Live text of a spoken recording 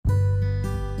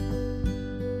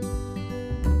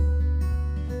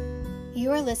You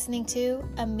are listening to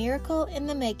A Miracle in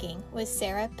the Making with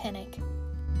Sarah Pennick.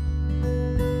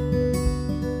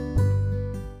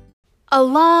 A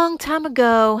long time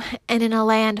ago, and in a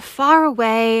land far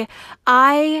away,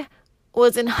 I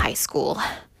was in high school.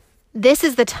 This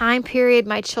is the time period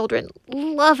my children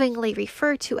lovingly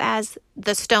refer to as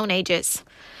the Stone Ages.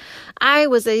 I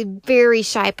was a very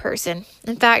shy person.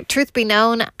 In fact, truth be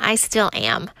known, I still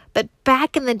am. But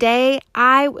back in the day,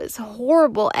 I was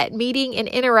horrible at meeting and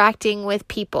interacting with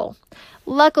people.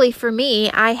 Luckily for me,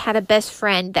 I had a best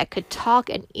friend that could talk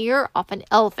an ear off an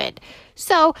elephant.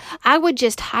 So I would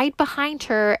just hide behind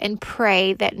her and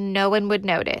pray that no one would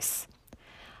notice.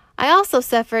 I also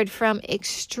suffered from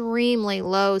extremely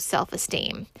low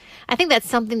self-esteem. I think that's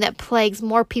something that plagues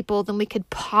more people than we could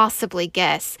possibly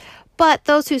guess. But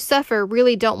those who suffer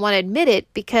really don't want to admit it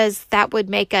because that would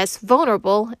make us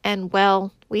vulnerable and,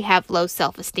 well, we have low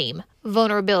self-esteem.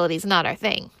 Vulnerability is not our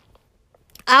thing.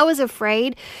 I was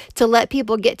afraid to let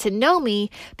people get to know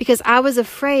me because I was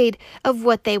afraid of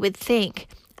what they would think.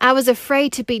 I was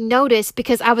afraid to be noticed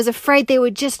because I was afraid they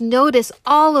would just notice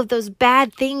all of those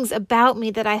bad things about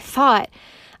me that I thought.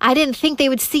 I didn't think they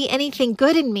would see anything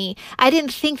good in me. I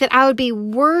didn't think that I would be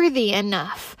worthy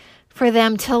enough for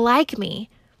them to like me.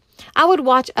 I would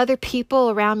watch other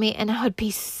people around me and I would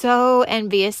be so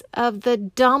envious of the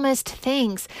dumbest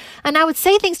things. And I would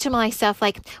say things to myself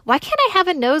like, why can't I have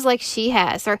a nose like she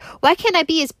has? Or why can't I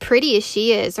be as pretty as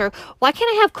she is? Or why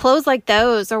can't I have clothes like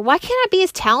those? Or why can't I be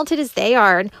as talented as they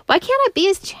are? And why can't I be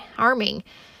as charming?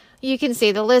 You can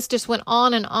see the list just went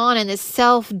on in this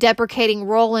self-deprecating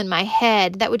role in my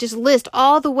head that would just list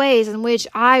all the ways in which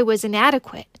I was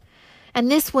inadequate. And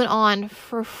this went on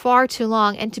for far too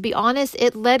long, and to be honest,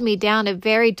 it led me down a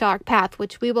very dark path,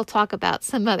 which we will talk about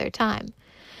some other time.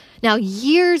 Now,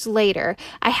 years later,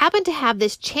 I happened to have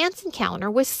this chance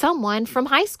encounter with someone from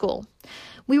high school.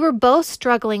 We were both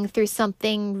struggling through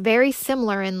something very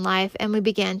similar in life, and we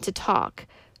began to talk.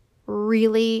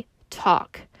 Really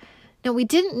talk. Now, we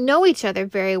didn't know each other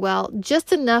very well,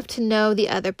 just enough to know the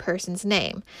other person's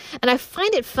name. And I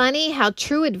find it funny how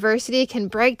true adversity can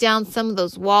break down some of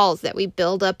those walls that we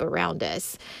build up around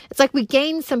us. It's like we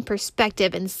gain some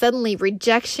perspective and suddenly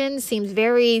rejection seems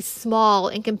very small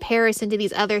in comparison to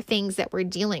these other things that we're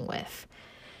dealing with.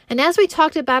 And as we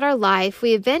talked about our life,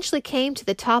 we eventually came to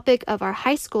the topic of our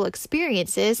high school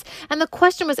experiences, and the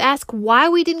question was asked why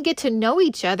we didn't get to know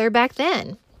each other back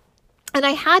then. And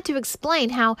I had to explain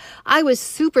how I was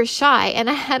super shy and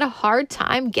I had a hard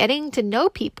time getting to know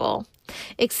people,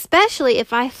 especially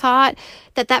if I thought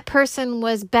that that person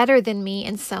was better than me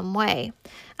in some way.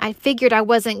 I figured I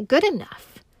wasn't good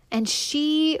enough, and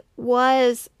she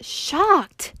was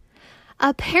shocked.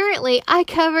 Apparently, I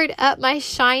covered up my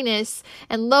shyness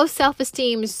and low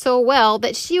self-esteem so well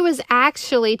that she was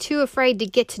actually too afraid to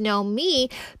get to know me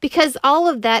because all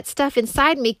of that stuff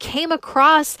inside me came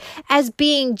across as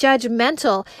being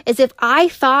judgmental, as if I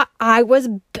thought I was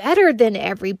better than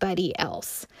everybody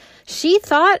else. She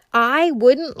thought I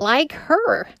wouldn't like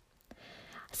her.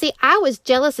 See, I was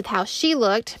jealous of how she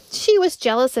looked. She was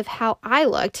jealous of how I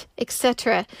looked,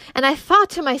 etc. And I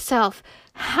thought to myself,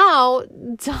 how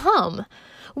dumb.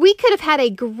 We could have had a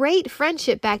great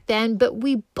friendship back then, but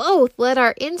we both let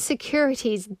our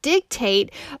insecurities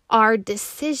dictate our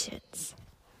decisions.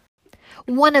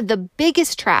 One of the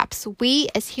biggest traps we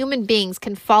as human beings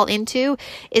can fall into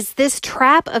is this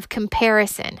trap of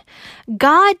comparison.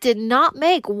 God did not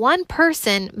make one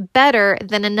person better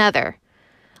than another.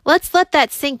 Let's let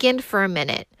that sink in for a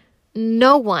minute.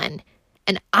 No one,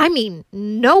 and I mean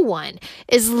no one,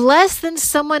 is less than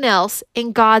someone else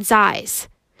in God's eyes.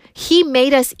 He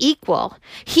made us equal.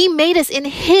 He made us in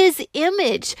His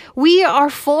image. We are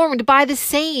formed by the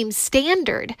same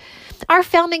standard. Our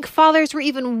founding fathers were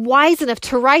even wise enough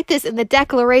to write this in the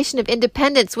Declaration of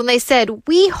Independence when they said,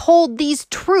 "We hold these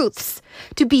truths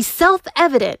to be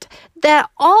self-evident that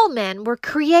all men were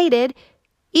created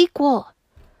equal."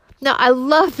 Now, I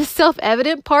love the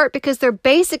self-evident part because they're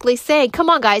basically saying,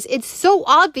 come on, guys, it's so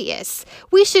obvious.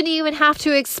 We shouldn't even have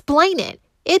to explain it.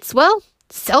 It's, well,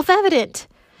 self-evident.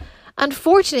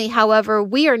 Unfortunately, however,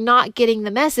 we are not getting the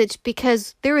message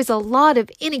because there is a lot of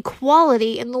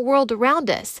inequality in the world around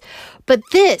us. But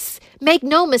this, make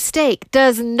no mistake,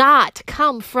 does not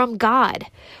come from God.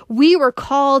 We were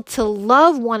called to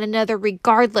love one another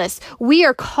regardless. We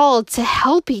are called to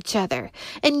help each other.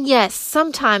 And yes,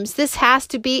 sometimes this has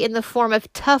to be in the form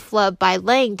of tough love by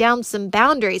laying down some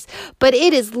boundaries, but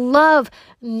it is love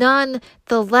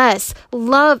nonetheless.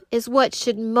 Love is what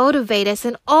should motivate us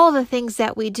in all the things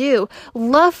that we do.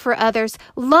 Love for others,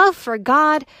 love for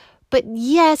God. But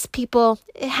yes, people,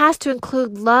 it has to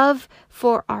include love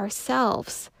for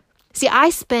ourselves. See, I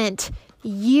spent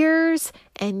years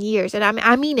and years, and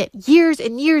I mean it, years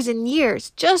and years and years,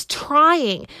 just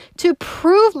trying to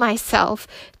prove myself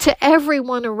to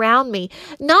everyone around me.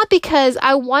 Not because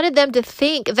I wanted them to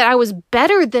think that I was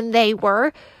better than they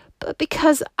were, but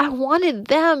because I wanted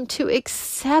them to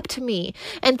accept me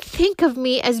and think of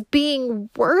me as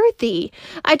being worthy.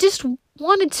 I just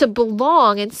wanted to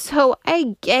belong. And so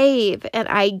I gave and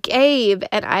I gave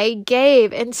and I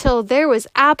gave until there was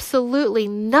absolutely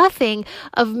nothing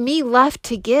of me left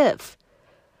to give.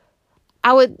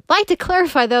 I would like to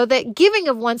clarify, though, that giving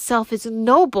of oneself is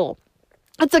noble.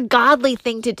 It's a godly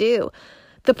thing to do.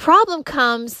 The problem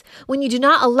comes when you do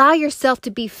not allow yourself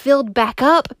to be filled back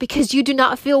up because you do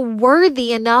not feel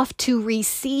worthy enough to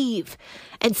receive.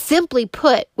 And simply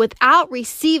put, without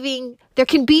receiving, there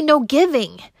can be no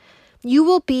giving. You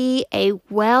will be a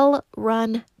well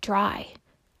run dry.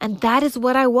 And that is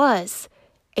what I was,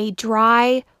 a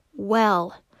dry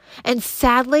well. And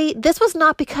sadly, this was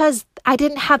not because I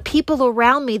didn't have people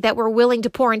around me that were willing to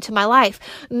pour into my life,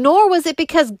 nor was it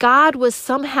because God was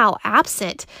somehow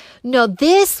absent. No,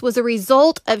 this was a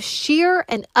result of sheer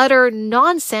and utter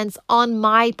nonsense on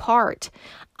my part.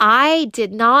 I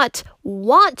did not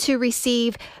want to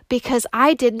receive because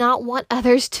I did not want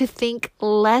others to think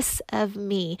less of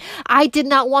me. I did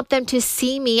not want them to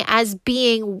see me as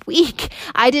being weak.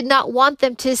 I did not want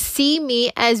them to see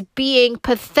me as being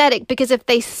pathetic, because if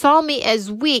they saw me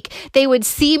as weak, they would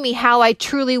see me how I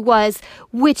truly was,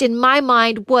 which in my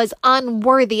mind was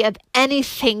unworthy of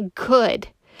anything good.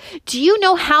 Do you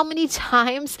know how many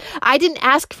times I didn't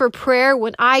ask for prayer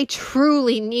when I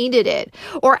truly needed it,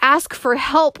 or ask for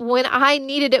help when I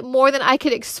needed it more than I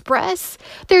could express?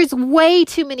 There's way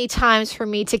too many times for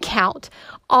me to count,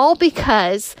 all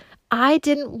because I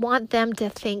didn't want them to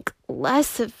think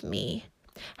less of me.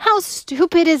 How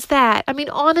stupid is that? I mean,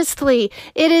 honestly,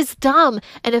 it is dumb.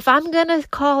 And if I'm going to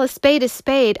call a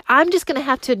spade, I'm just going to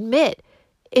have to admit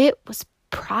it was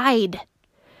pride.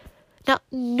 Now,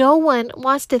 no one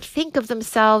wants to think of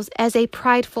themselves as a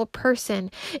prideful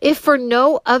person, if for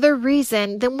no other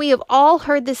reason than we have all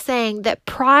heard the saying that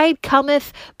pride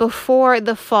cometh before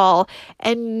the fall,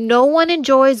 and no one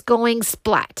enjoys going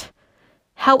splat.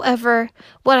 However,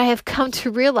 what I have come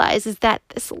to realize is that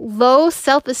this low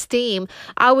self-esteem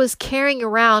I was carrying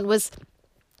around was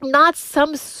not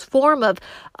some form of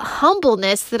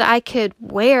humbleness that I could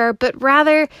wear, but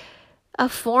rather a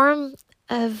form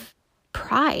of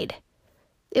pride.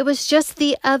 It was just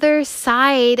the other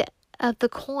side of the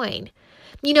coin.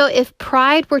 You know, if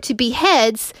pride were to be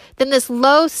heads, then this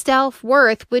low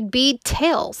self-worth would be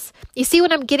tails. You see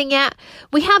what I'm getting at?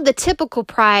 We have the typical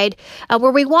pride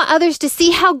where we want others to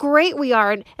see how great we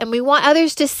are, and we want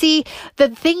others to see the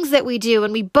things that we do,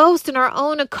 and we boast in our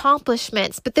own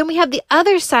accomplishments. But then we have the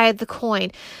other side of the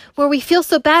coin where we feel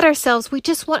so bad ourselves. We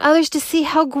just want others to see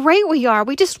how great we are.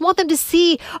 We just want them to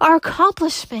see our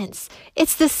accomplishments.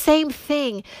 It's the same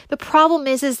thing. The problem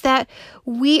is that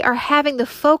we are having the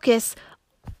focus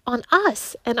on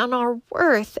us and on our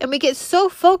worth. And we get so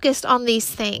focused on these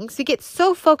things. We get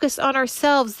so focused on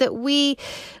ourselves that we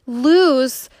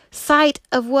lose sight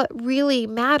of what really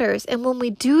matters. And when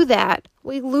we do that,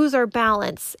 we lose our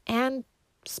balance and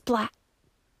splat.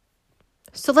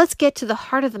 So let's get to the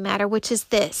heart of the matter, which is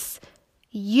this: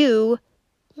 you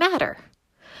matter.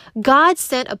 God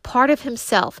sent a part of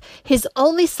himself, his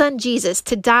only son Jesus,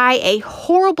 to die a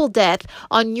horrible death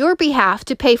on your behalf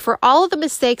to pay for all of the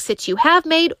mistakes that you have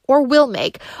made or will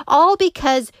make, all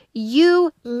because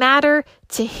you matter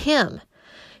to him.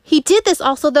 He did this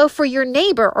also, though, for your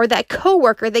neighbor or that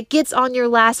coworker that gets on your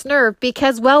last nerve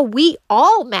because, well, we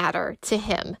all matter to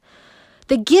him.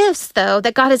 The gifts, though,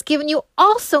 that God has given you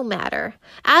also matter,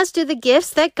 as do the gifts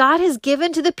that God has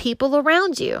given to the people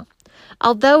around you.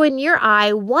 Although in your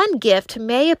eye, one gift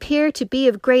may appear to be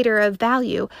of greater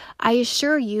value, I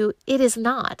assure you it is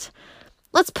not.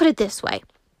 Let's put it this way.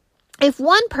 If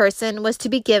one person was to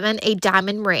be given a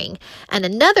diamond ring and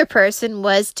another person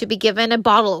was to be given a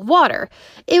bottle of water,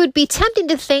 it would be tempting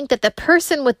to think that the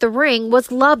person with the ring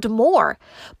was loved more.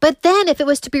 But then if it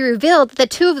was to be revealed that the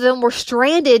two of them were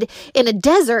stranded in a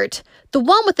desert, the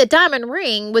one with the diamond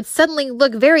ring would suddenly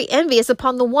look very envious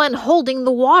upon the one holding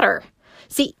the water.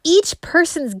 See, each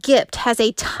person's gift has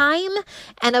a time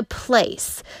and a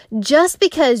place. Just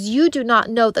because you do not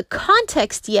know the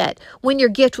context yet when your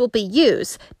gift will be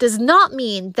used does not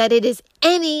mean that it is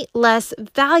any less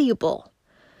valuable.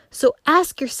 So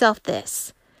ask yourself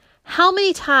this: how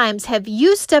many times have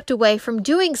you stepped away from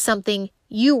doing something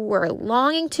you were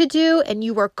longing to do and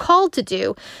you were called to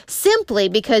do simply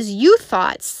because you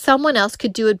thought someone else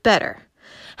could do it better?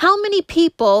 How many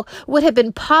people would have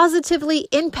been positively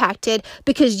impacted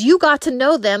because you got to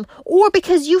know them or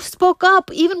because you spoke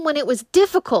up even when it was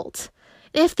difficult?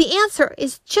 And if the answer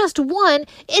is just one,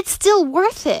 it's still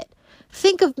worth it.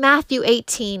 Think of Matthew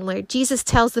 18, where Jesus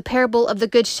tells the parable of the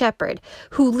Good Shepherd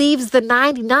who leaves the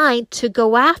 99 to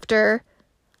go after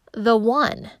the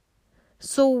one.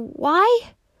 So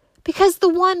why? Because the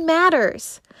one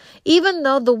matters. Even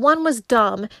though the one was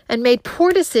dumb and made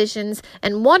poor decisions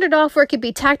and wandered off where it could be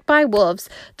attacked by wolves,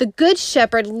 the Good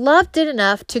Shepherd loved it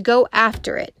enough to go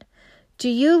after it. Do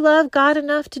you love God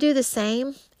enough to do the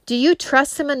same? Do you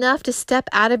trust Him enough to step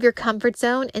out of your comfort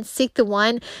zone and seek the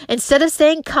one instead of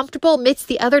staying comfortable amidst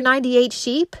the other 98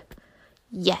 sheep?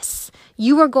 Yes,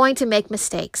 you are going to make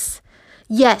mistakes.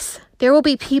 Yes, there will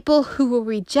be people who will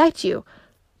reject you,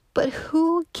 but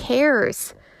who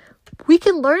cares? We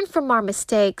can learn from our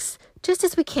mistakes just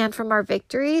as we can from our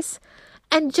victories.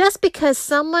 And just because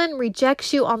someone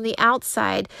rejects you on the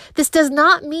outside, this does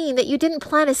not mean that you didn't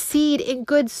plant a seed in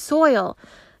good soil.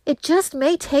 It just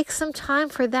may take some time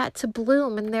for that to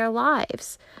bloom in their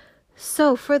lives.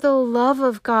 So for the love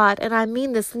of God, and I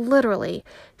mean this literally,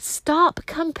 stop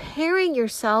comparing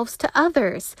yourselves to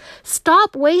others.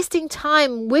 Stop wasting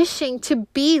time wishing to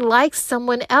be like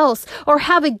someone else or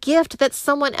have a gift that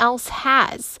someone else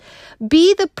has.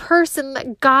 Be the person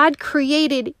that God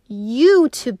created you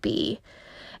to be.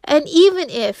 And even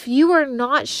if you are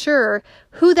not sure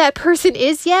who that person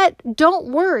is yet, don't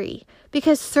worry,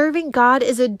 because serving God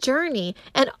is a journey,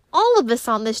 and all of us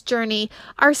on this journey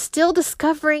are still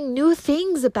discovering new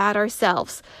things about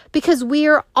ourselves, because we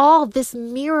are all this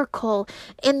miracle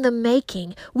in the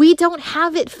making. We don't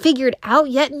have it figured out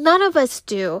yet. None of us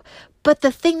do. But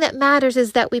the thing that matters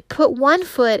is that we put one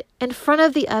foot in front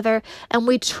of the other and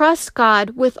we trust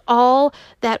God with all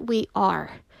that we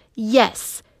are.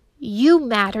 Yes, you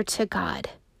matter to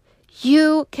God.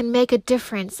 You can make a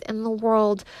difference in the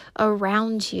world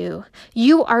around you.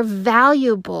 You are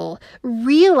valuable.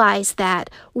 Realize that.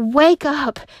 Wake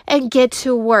up and get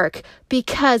to work,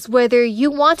 because whether you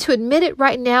want to admit it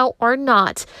right now or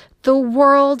not, the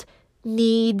world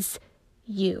needs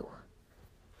you.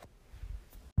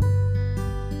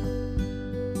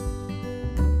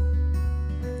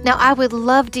 Now, I would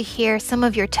love to hear some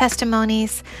of your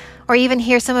testimonies or even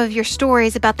hear some of your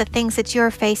stories about the things that you're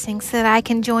facing so that I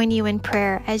can join you in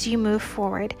prayer as you move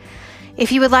forward.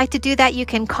 If you would like to do that, you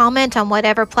can comment on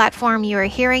whatever platform you are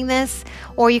hearing this,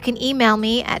 or you can email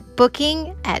me at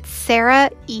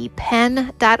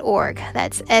booking@sarahepen.org.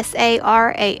 That's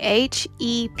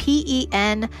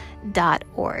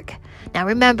SARAHEPEN.org. Now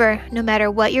remember, no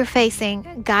matter what you're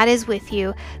facing, God is with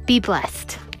you. Be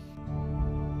blessed.